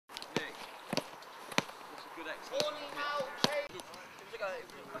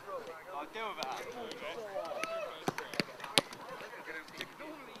I'll deal with it.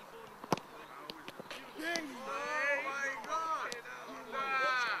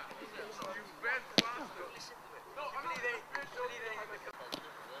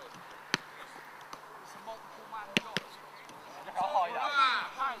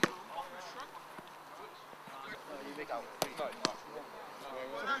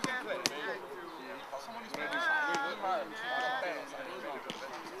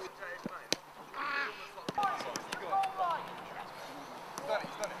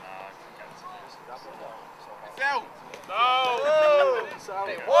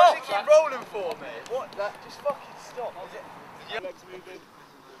 Why does it keep rolling for me? What? That just fucking stop. Is it? Yeah. Legs moving.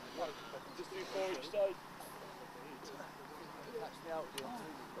 Just do 4 each side. Catch me out, Jim.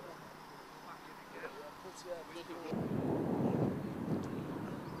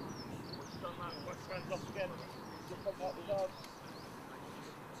 Watch hands off again. Just pump out the arms.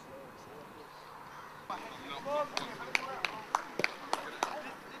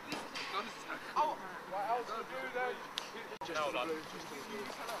 Oh! What else to do then? Hold on.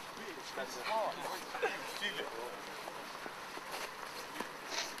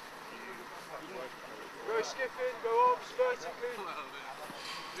 Go skipping, go arms vertically.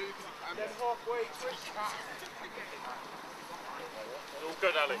 Then halfway twist. All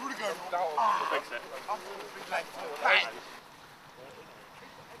good, Ali. We'll fix it.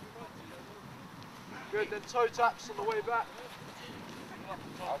 Good, then toe taps on the way back.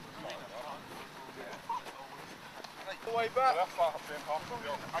 The way back.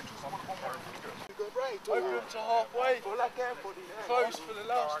 Open to halfway. Close for the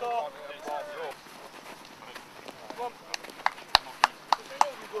last start. Come on.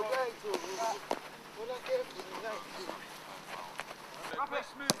 Play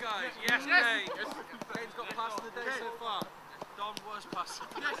smooth, guys. Yes, Kane. Kane's got pass of the day so far. Don was pass.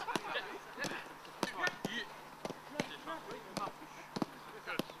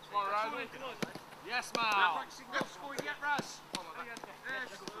 Yes, Mal. Practicing goal scoring yet, Raz.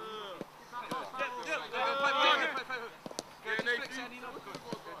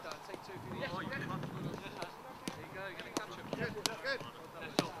 Take 2 for the there you go, you're going to catch him. Good.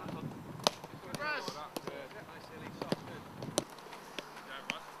 Raz. Nice, Ellie. Soft, good.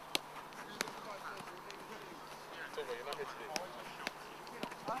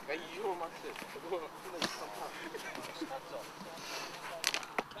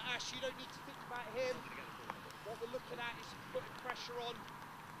 But Ash, you don't need to think about him. What we're looking at is putting pressure on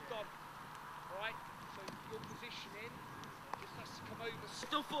Don. Alright? So your positioning just has to come over.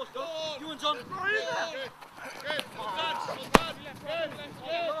 Still force, Don. You and Don. Good. Well done.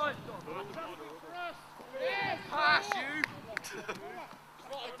 Pass, you.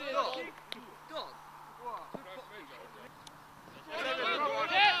 What I did, Don. Don.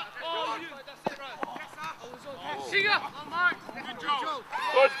 Singer! On Mark! Good job!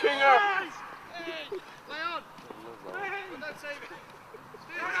 Good, Kinger! Hey! Play on! Don't save it!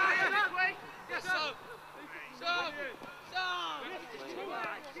 That way! Yes, so!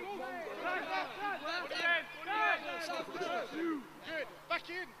 Good! Back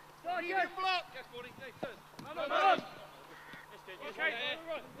in! Read the block! Yes, Bonnie. Nathan. No. Okay.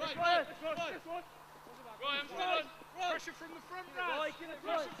 Right. Ryan, pressure from the front, Raz.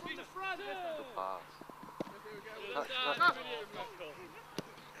 Pressure from the front.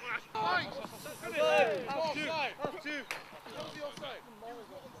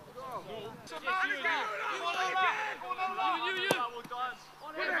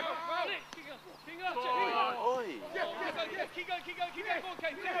 Keep going,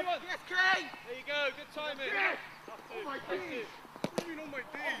 okay, yes, Kane! There you go, good timing. Oh my God. What do you mean on my D?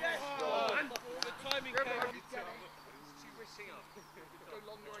 Good timing, Kane. It's too risky up. Go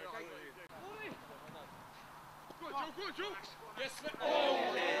longer and up. Go on, Joe. Yes,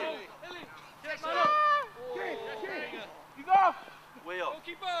 Ellie. Yes, man. He's off! Way up.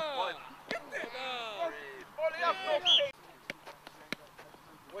 Goalkeeper. Get there. Ollie up,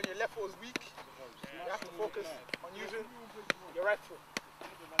 when your left foot is weak, you have to focus on using your right foot.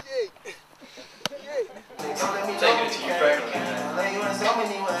 Yay! Yay! Taking it to Ukraine.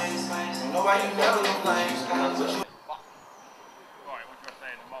 Nobody never complains. Right, what do you want to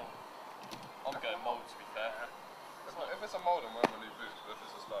say in the mould? I'm going mould, to be fair. If it's a mould, I'm wearing my new boots, but if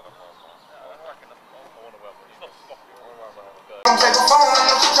it's a slide, I'm wearing mine. I reckon I want to wear one. It's not stopping. I'm wearing mine.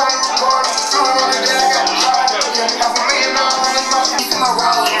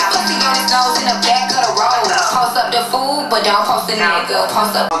 Post up the food, but don't post the nigga.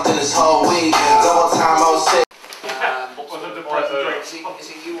 Post up. This whole week, double time, I was sick. Is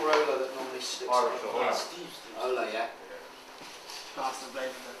it you or Ola that normally sticks? Irish or Ola. Ola, yeah.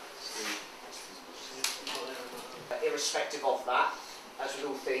 Irrespective of that, as with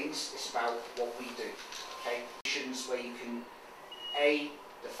all things, it's about what we do. Okay, positions where you can A,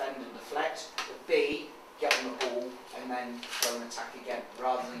 defend and deflect, but B, get on the ball and then go and attack again,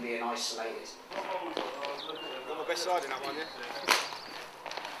 rather than being isolated. Got my best side in that one, yeah?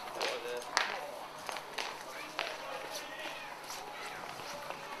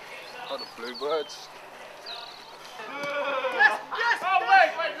 Oh, the Bluebirds. Yes! Yes! Oh,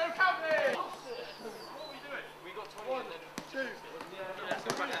 wait, no counting! What are we doing? We got 20 and then... 2.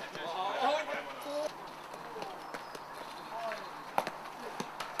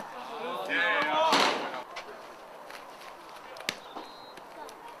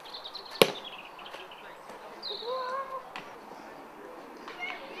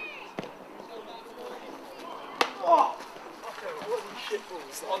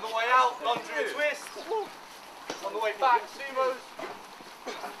 On the way out, London twist. On the way back, sumos.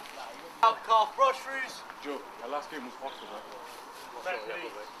 Out, calf brush throughs. Joe, our last game was hot, wasn't it?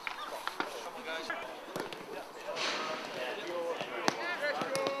 Come on, guys.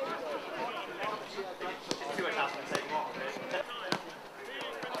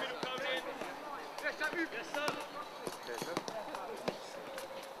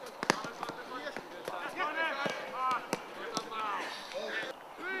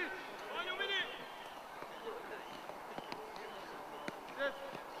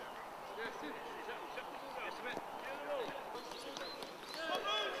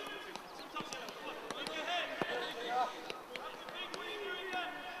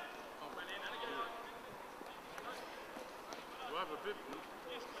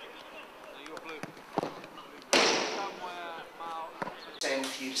 Saying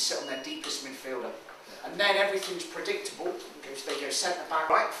for you to sit on their deepest midfielder. And then everything's predictable, because they go centre back,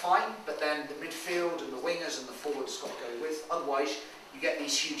 right, fine, but then the midfield and the wingers and the forwards got to go with. Otherwise, you get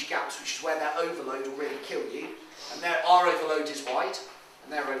these huge gaps, which is where their overload will really kill you. And our overload is wide,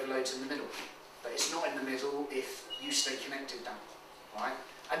 and their overload's in the middle. But it's not in the middle if you stay connected down, right?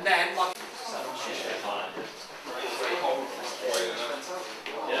 And then, like...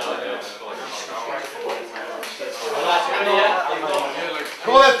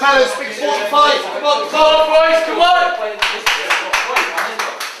 Come on then, fellas, big 45! Come on, boys, come on!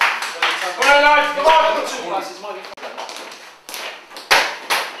 Come on, lads, come on!